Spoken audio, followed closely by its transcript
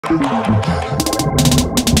Alright,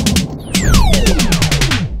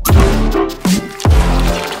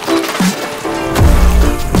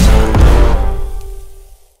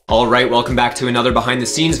 welcome back to another behind the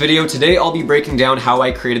scenes video. Today I'll be breaking down how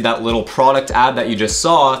I created that little product ad that you just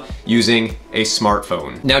saw using a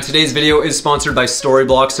smartphone. Now today's video is sponsored by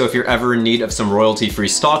Storyblocks, so if you're ever in need of some royalty-free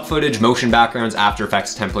stock footage, motion backgrounds, After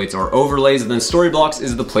Effects templates, or overlays, then Storyblocks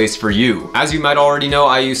is the place for you. As you might already know,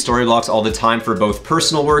 I use Storyblocks all the time for both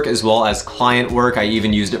personal work as well as client work. I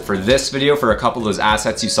even used it for this video for a couple of those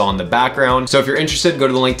assets you saw in the background. So if you're interested, go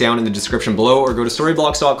to the link down in the description below or go to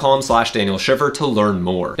storyblocks.com/Daniel Schiffer to learn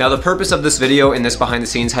more. Now the purpose of this video and this behind the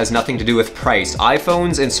scenes has nothing to do with price.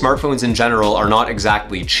 iPhones and smartphones in general are not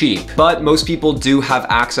exactly cheap, but most people do have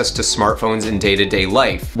access to smartphones in day-to-day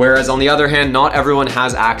life. Whereas on the other hand, not everyone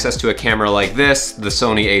has access to a camera like this, the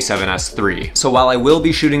Sony a7S III. So while I will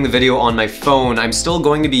be shooting the video on my phone, I'm still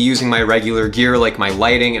going to be using my regular gear like my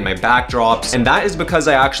lighting and my backdrops. And that is because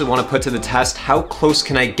I actually want to put to the test how close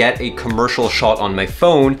can I get a commercial shot on my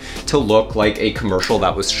phone to look like a commercial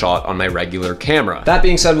that was shot on my regular camera. That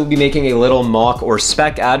being said, we'll be making a little mock or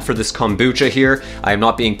spec ad for this kombucha here. I am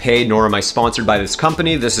not being paid, nor am I sponsored by this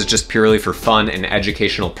company. This is just purely for fun and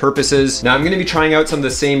educational purposes. Now I'm going to be trying out some of the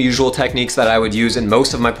same usual techniques that I would use in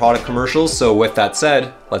most of my product commercials, so with that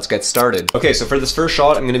said, let's get started. Okay, so for this first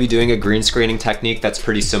shot, I'm going to be doing a green screening technique that's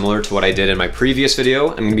pretty similar to what I did in my previous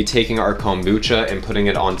video. I'm going to be taking our kombucha and putting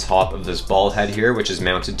it on top of this ball head here, which is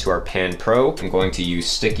mounted to our Pan Pro. I'm going to use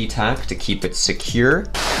sticky tack to keep it secure.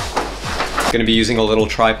 I'm gonna be using a little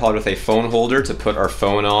tripod with a phone holder to put our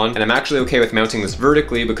phone on, and I'm actually okay with mounting this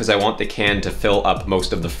vertically because I want the can to fill up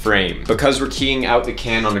most of the frame. Because we're keying out the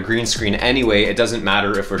can on a green screen anyway, it doesn't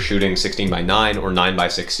matter if we're shooting 16:9 or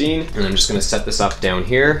 9:16, and I'm just gonna set this up down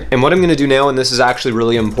here. And what I'm gonna do now, and this is actually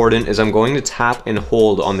really important, is I'm going to tap and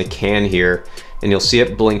hold on the can here, and you'll see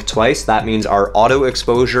it blink twice. That means our auto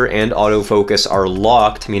exposure and autofocus are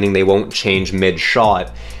locked, meaning they won't change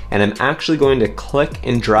mid-shot. And I'm actually going to click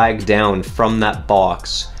and drag down from that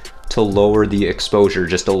box to lower the exposure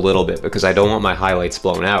just a little bit because I don't want my highlights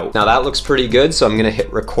blown out. Now that looks pretty good, so I'm gonna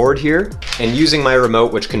hit record here. And using my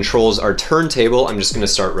remote, which controls our turntable, I'm just gonna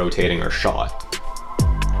start rotating our shot.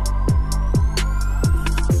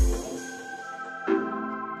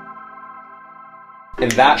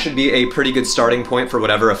 And that should be a pretty good starting point for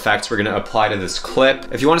whatever effects we're gonna apply to this clip.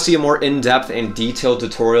 If you wanna see a more in-depth and detailed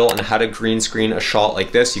tutorial on how to green screen a shot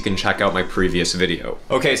like this, you can check out my previous video.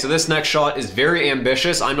 Okay, so this next shot is very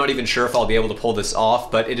ambitious. I'm not even sure if I'll be able to pull this off,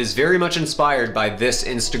 but it is very much inspired by this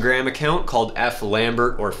Instagram account called F.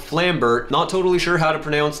 Lambert or Flambert. Not totally sure how to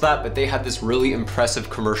pronounce that, but they had this really impressive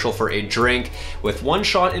commercial for a drink with one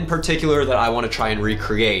shot in particular that I wanna try and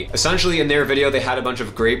recreate. Essentially in their video, they had a bunch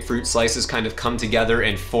of grapefruit slices kind of come together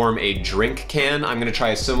and form a drink can. I'm gonna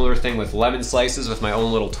try a similar thing with lemon slices with my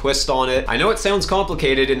own little twist on it. I know it sounds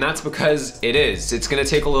complicated, and that's because it is. It's gonna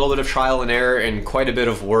take a little bit of trial and error and quite a bit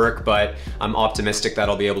of work, but I'm optimistic that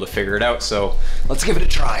I'll be able to figure it out, so let's give it a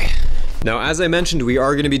try. Now, as I mentioned, we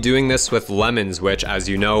are gonna be doing this with lemons, which, as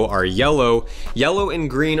you know, are yellow. Yellow and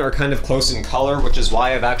green are kind of close in color, which is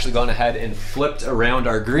why I've actually gone ahead and flipped around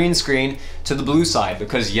our green screen to the blue side,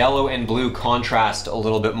 because yellow and blue contrast a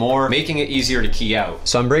little bit more, making it easier to key out.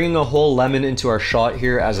 So I'm bringing a whole lemon into our shot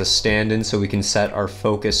here as a stand-in so we can set our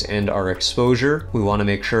focus and our exposure. We wanna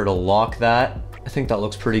make sure to lock that. I think that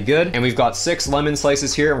looks pretty good. And we've got 6 lemon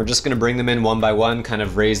slices here, and we're just gonna bring them in one by one, kind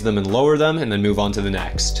of raise them and lower them, and then move on to the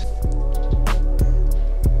next.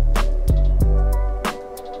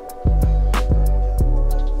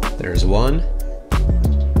 There's 1,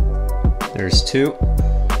 there's 2,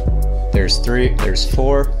 there's 3, there's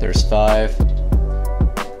 4, there's 5,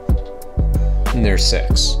 and there's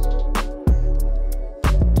 6.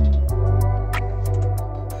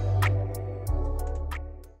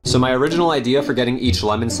 So my original idea for getting each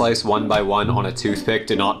lemon slice one by one on a toothpick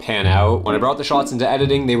did not pan out. When I brought the shots into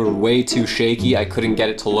editing, they were way too shaky. I couldn't get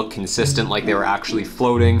it to look consistent like they were actually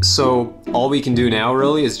floating. So all we can do now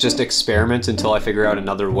really is just experiment until I figure out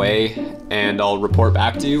another way, and I'll report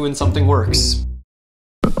back to you when something works.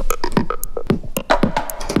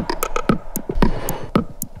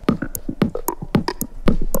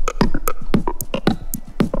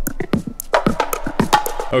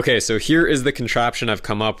 Okay, so here is the contraption I've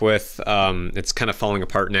come up with. It's kind of falling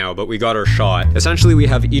apart now, but we got our shot. Essentially, we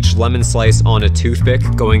have each lemon slice on a toothpick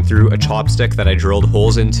going through a chopstick that I drilled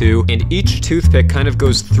holes into, and each toothpick kind of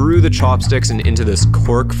goes through the chopsticks and into this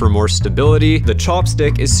cork for more stability. The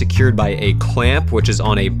chopstick is secured by a clamp, which is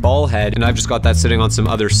on a ball head, and I've just got that sitting on some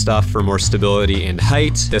other stuff for more stability and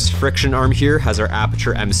height. This friction arm here has our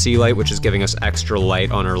Aperture MC light, which is giving us extra light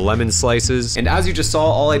on our lemon slices. And as you just saw,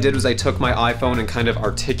 all I did was I took my iPhone and kind of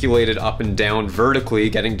articulated up and down vertically,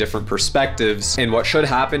 getting different perspectives. And what should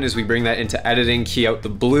happen is we bring that into editing, key out the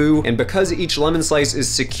blue, and because each lemon slice is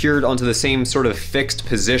secured onto the same sort of fixed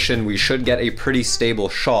position, we should get a pretty stable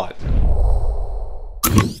shot.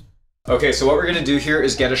 Okay, so what we're gonna do here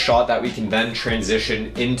is get a shot that we can then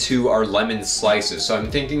transition into our lemon slices. So I'm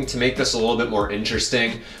thinking to make this a little bit more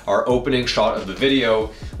interesting, our opening shot of the video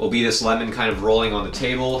will be this lemon kind of rolling on the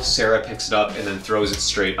table. Sarah picks it up and then throws it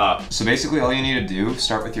straight up. So basically all you need to do,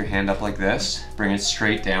 start with your hand up like this, bring it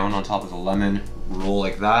straight down on top of the lemon, roll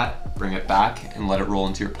like that, bring it back and let it roll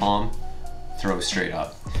into your palm, throw straight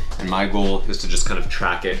up. And my goal is to just kind of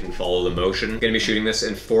track it and follow the motion. I'm gonna be shooting this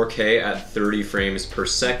in 4K at 30 frames per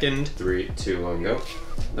second. 3, 2, 1, go.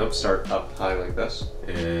 Nope, start up high like this.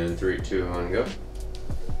 And 3, 2, 1, go.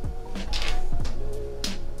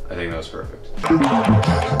 I think that was perfect.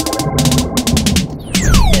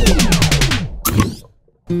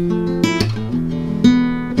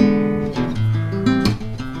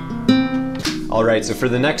 All right, so for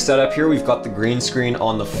the next setup here, we've got the green screen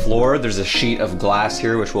on the floor. There's a sheet of glass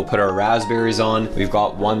here, which we'll put our raspberries on. We've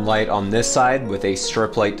got one light on this side with a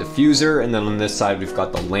strip light diffuser, and then on this side, we've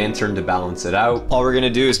got the lantern to balance it out. All we're gonna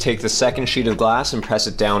do is take the second sheet of glass and press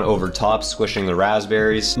it down over top, squishing the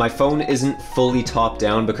raspberries. My phone isn't fully top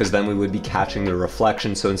down because then we would be catching the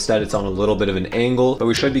reflection, so instead it's on a little bit of an angle, but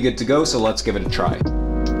we should be good to go, so let's give it a try.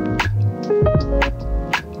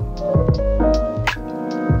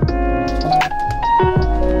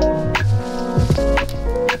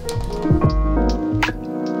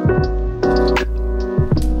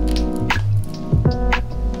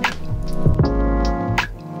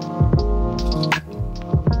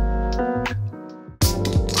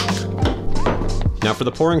 Now for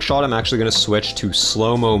the pouring shot, I'm actually gonna switch to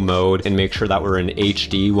slow-mo mode and make sure that we're in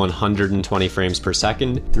HD 120 frames per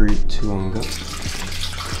second. 3, 2, 1, go.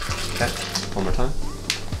 Okay, one more time.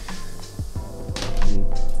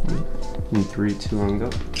 And 3, 2, 1, go.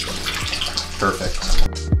 Perfect.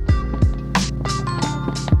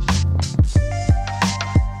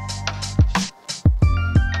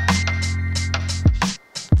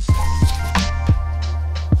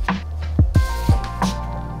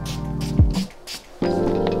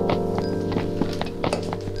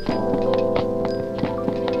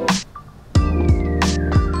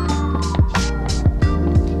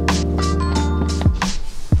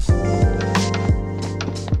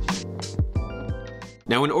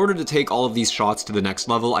 Now, in order to take all of these shots to the next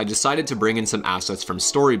level, I decided to bring in some assets from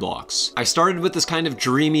Storyblocks. I started with this kind of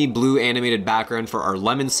dreamy blue animated background for our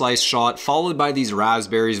lemon slice shot, followed by these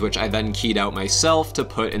raspberries, which I then keyed out myself to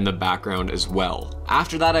put in the background as well.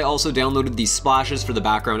 After that, I also downloaded these splashes for the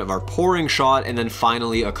background of our pouring shot, and then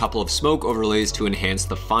finally a couple of smoke overlays to enhance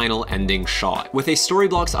the final ending shot. With a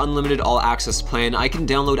Storyblocks Unlimited All Access plan, I can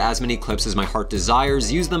download as many clips as my heart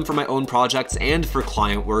desires, use them for my own projects and for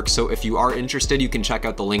client work, so if you are interested, you can check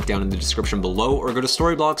out the link down in the description below or go to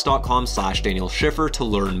storyblocks.com/Daniel Schiffer to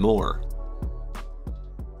learn more.